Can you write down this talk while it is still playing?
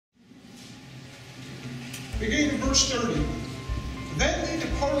Beginning in verse 30. Then they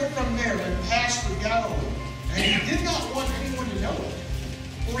departed from there and passed through Galilee. And he did not want anyone to know it.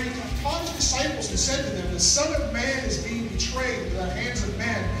 For he taught his disciples and said to them, the Son of Man is being betrayed into the hands of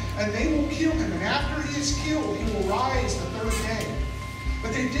men, and they will kill him. And after he is killed, he will rise the third day.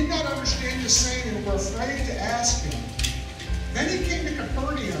 But they did not understand his saying and were afraid to ask him. Then he came to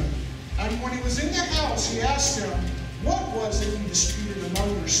Capernaum, and when he was in the house, he asked them, what was it you disputed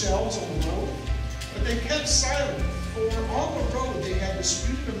among yourselves on the road? But they kept silent, for on the road they had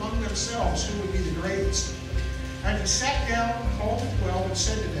disputed among themselves who would be the greatest. And he sat down, called the 12, and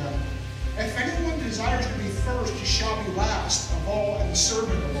said to them, if anyone desires to be first, he shall be last of all and the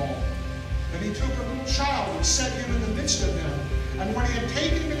servant of all. Then he took a little child and set him in the midst of them. And when he had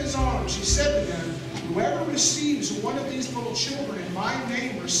taken him in his arms, he said to them, whoever receives one of these little children in my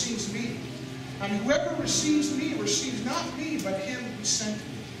name receives me. And whoever receives me receives not me, but him who sent me.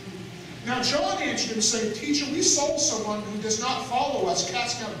 Now John answered him, saying, Teacher, we saw someone who does not follow us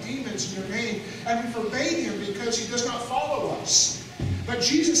cast out demons in your name, and we forbade him because he does not follow us. But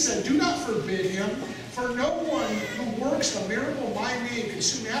Jesus said, do not forbid him, for no one who works a miracle in my name can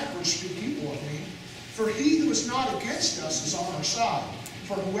soon afterwards speak evil of me. For he who is not against us is on our side.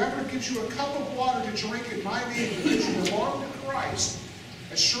 For whoever gives you a cup of water to drink in my name because you belong to Christ,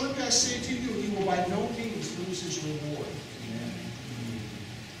 assuredly I say to you, he will by no means lose his reward.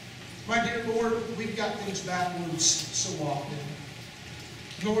 My dear Lord, we've got things backwards so often.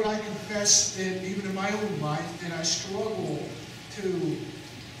 Lord, I confess that even in my own life that I struggle to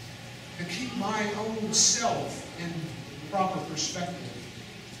keep my own self in proper perspective.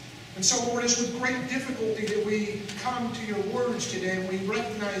 And so, Lord, it's with great difficulty that we come to your words today and we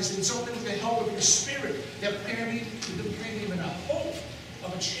recognize that it's only with the help of your Spirit that we can even a hope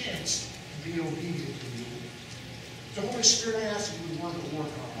of a chance to be obedient to you. So, Holy Spirit, I ask that you would work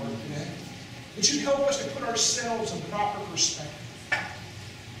in our heart today. That you'd help us to put ourselves in proper perspective.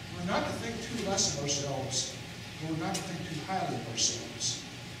 Lord, not to think too less of ourselves. Lord, not to think too highly of ourselves.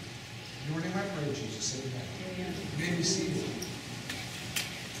 In your name I pray, Jesus. Amen. You may be seated.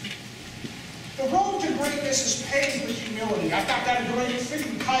 The road to greatness is paved with humility. I thought that a great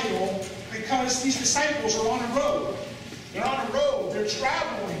fitting title because these disciples are on a road. They're on a road. They're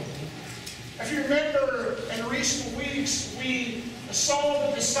traveling. If you remember, in recent weeks, we saw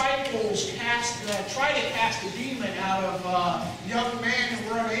the disciples try to cast a demon out of young men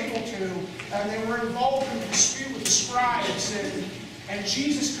who were unable to, and they were involved in a dispute with the scribes. And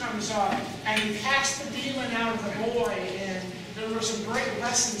Jesus comes up, and he casts the demon out of the boy, and there were some great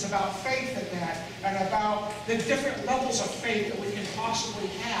lessons about faith in that, and about the different levels of faith that we can possibly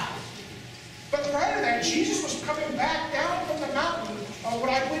have. But prior to that, Jesus was coming back down from the mountain, what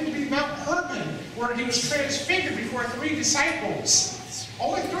I believe to be Mount Hermon, where he was transfigured before 3 disciples.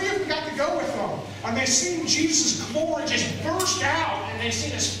 Only 3 of them got to go with him. And they seen Jesus' glory just burst out, and they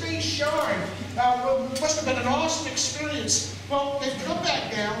seen his face shine. It must have been an awesome experience. Well, they've come back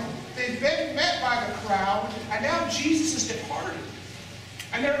down. They've been met by the crowd, and now Jesus is departed.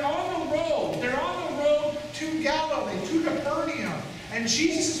 And they're on the road. They're on the road to Galilee, to Capernaum. And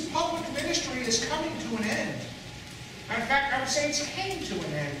Jesus' public ministry is coming to an end. And in fact, I would say it's came to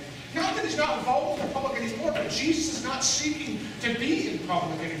an end. Not that he's not involved in the public anymore, but Jesus is not seeking to be in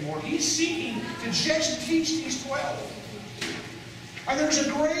public anymore. He's seeking to just teach these 12. And there's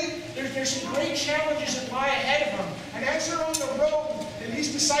some great challenges that lie ahead of them. And as they're on the road, and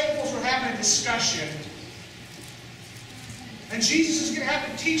these disciples are having a discussion. And Jesus is going to have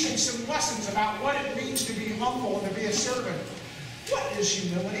to teach them some lessons about what it means to be humble and to be a servant. What is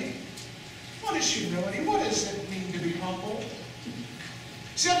humility? What is humility? What does it mean to be humble?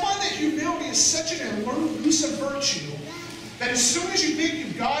 See, I find that humility is such an elusive virtue that as soon as you think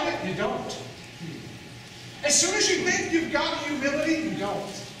you've got it, you don't. As soon as you think you've got humility, you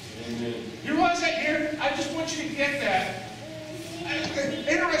don't. Amen. You realize that here? I just want you to get that.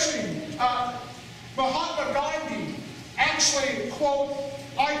 Interesting. Mahatma Gandhi actually, quote,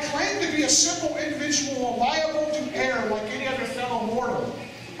 I claim to be a simple individual liable to err like any other fellow mortal.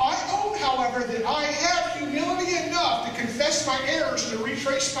 I own, however, that I have humility enough to confess my errors and to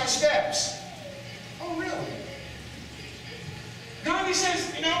retrace my steps. Oh, really? Gandhi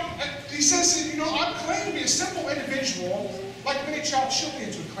says, I claim to be a simple individual, like many child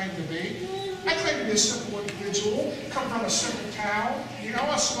champions would claim to be. I claim to be a simple individual, come from a simple town,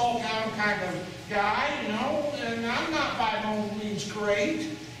 a small town kind of guy, and I'm not by no means great.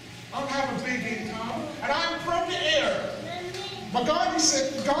 I don't have a big income, and I'm prone to error. But Gandhi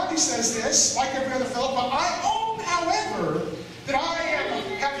says this, like every other fellow, but I own, however, that I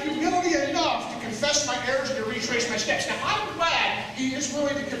have humility enough to confess confess my errors and to retrace my steps. Now, I'm glad he is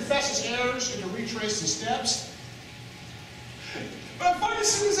willing to confess his errors and to retrace his steps. But as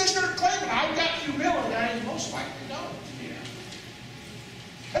soon as I start claiming I've got humility, I most likely don't.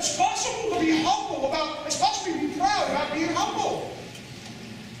 It's possible to be humble about, it's possible to be proud about being humble.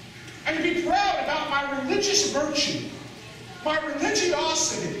 And to be proud about my religious virtue, my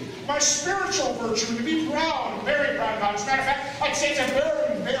religiosity, my spiritual virtue, and to be proud, and very proud about it. As a matter of fact, I'd say it's a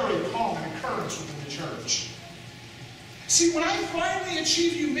very, very common occurrence within the church. See, when I finally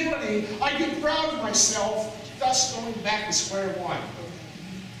achieve humility, I get proud of myself, thus going back to square one.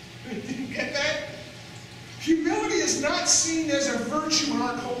 Did you get that? Humility is not seen as a virtue in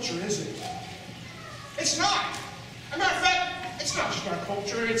our culture, is it? It's not. As a matter of fact, it's not just our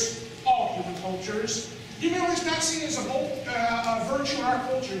culture, it's all human cultures. Humility is not seen as a virtue in our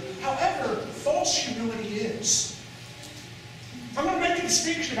culture. However, false humility is. I'm going to make a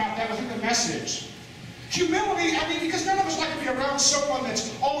distinction about that within the message. Humility, because none of us like to be around someone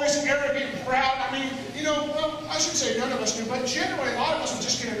that's always arrogant and proud. Well, I shouldn't say none of us do, but generally a lot of us would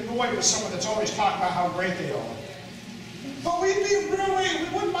just get annoyed with someone that's always talking about how great they are. But we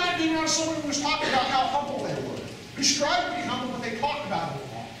wouldn't mind being around someone who was talking about how humble they were, who strive to be humble, but they talk about it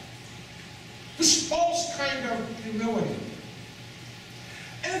a lot. This false kind of humility.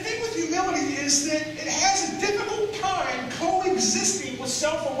 And the thing with humility is that it has a difficult time coexisting with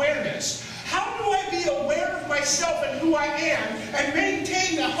self-awareness. How do I be aware of myself and who I am and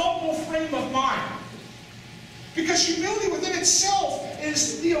maintain a humble frame of mind? Because humility within itself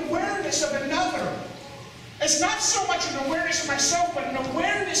is the awareness of another. It's not so much an awareness of myself, but an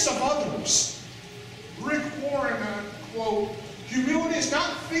awareness of others. Rick Warren, quote, humility is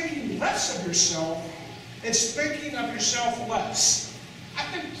not thinking less of yourself, it's thinking of yourself less. I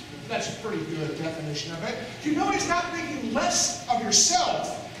think that's a pretty good definition of it. Humility is not thinking less of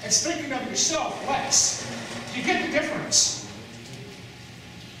yourself, it's thinking of yourself less. You get the difference.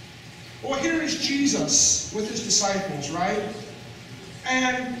 Well, here is Jesus with his disciples, right?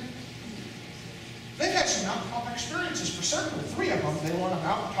 And they've had some mountaintop experiences for certainly 3 of them. They were on a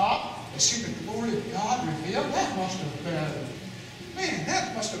mountaintop. They see the glory of God revealed. That must have been, man,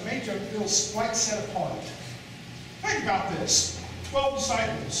 that must have made them feel quite set apart. Think about this. 12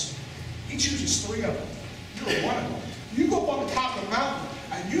 disciples. He chooses 3 of them. You're one of them. You go up on the top of the mountain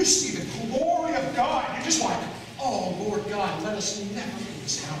and you see the glory of God. You're just like, oh, Lord God, let us never leave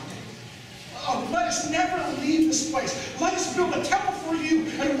this mountain. Oh, let us never leave this place. Let us build a temple for you,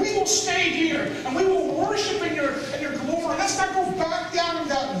 and we will stay here, and we will worship in your glory. Let's not go back down in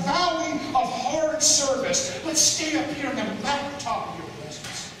that valley of hard service. Let's stay up here on the mountaintop of your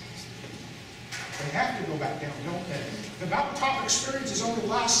presence. They have to go back down, don't they? The mountaintop experiences only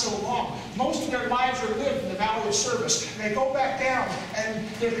last so long. Most of their lives are lived in the valley of service. And they go back down, and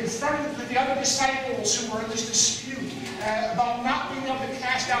they're confronted with the other disciples who are in this dispute about not being able to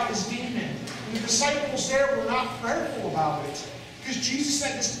cast out this demon. And the disciples there were not prayerful about it. Because Jesus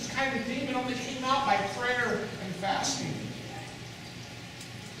said this kind of demon only came out by prayer and fasting.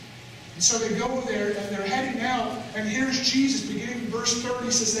 And so they go there, and they're heading out, and here's Jesus, beginning in verse 30,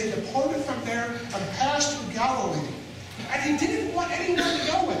 he says, they departed from there and passed through Galilee. And he didn't want anyone to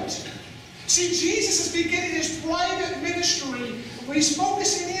know it. See, Jesus is beginning his private ministry when he's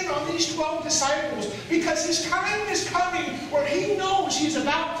focusing in on these 12 disciples, because his time is coming where he knows he's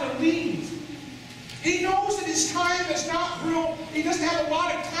about to leave. He knows that his time is not real. He doesn't have a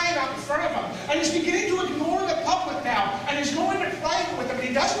lot of time out in front of him. And he's beginning to ignore the public now. And he's going to private with them. And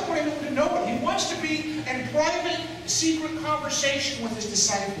he doesn't want anyone to know it. He wants to be in private, secret conversation with his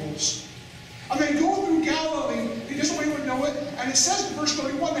disciples. And they go through Galilee. He doesn't want anyone to know it. And it says in verse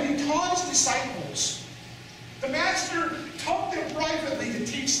 31 that he taught his disciples. The master taught them privately to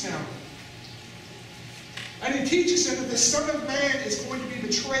teach them. And he teaches them that the Son of Man is going to be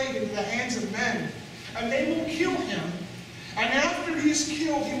betrayed into the hands of men. And they will kill him. And after he is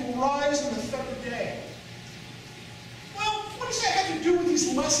killed, he will rise on the 3rd day. Well, what does that have to do with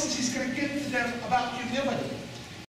these lessons he's going to give to them about humility?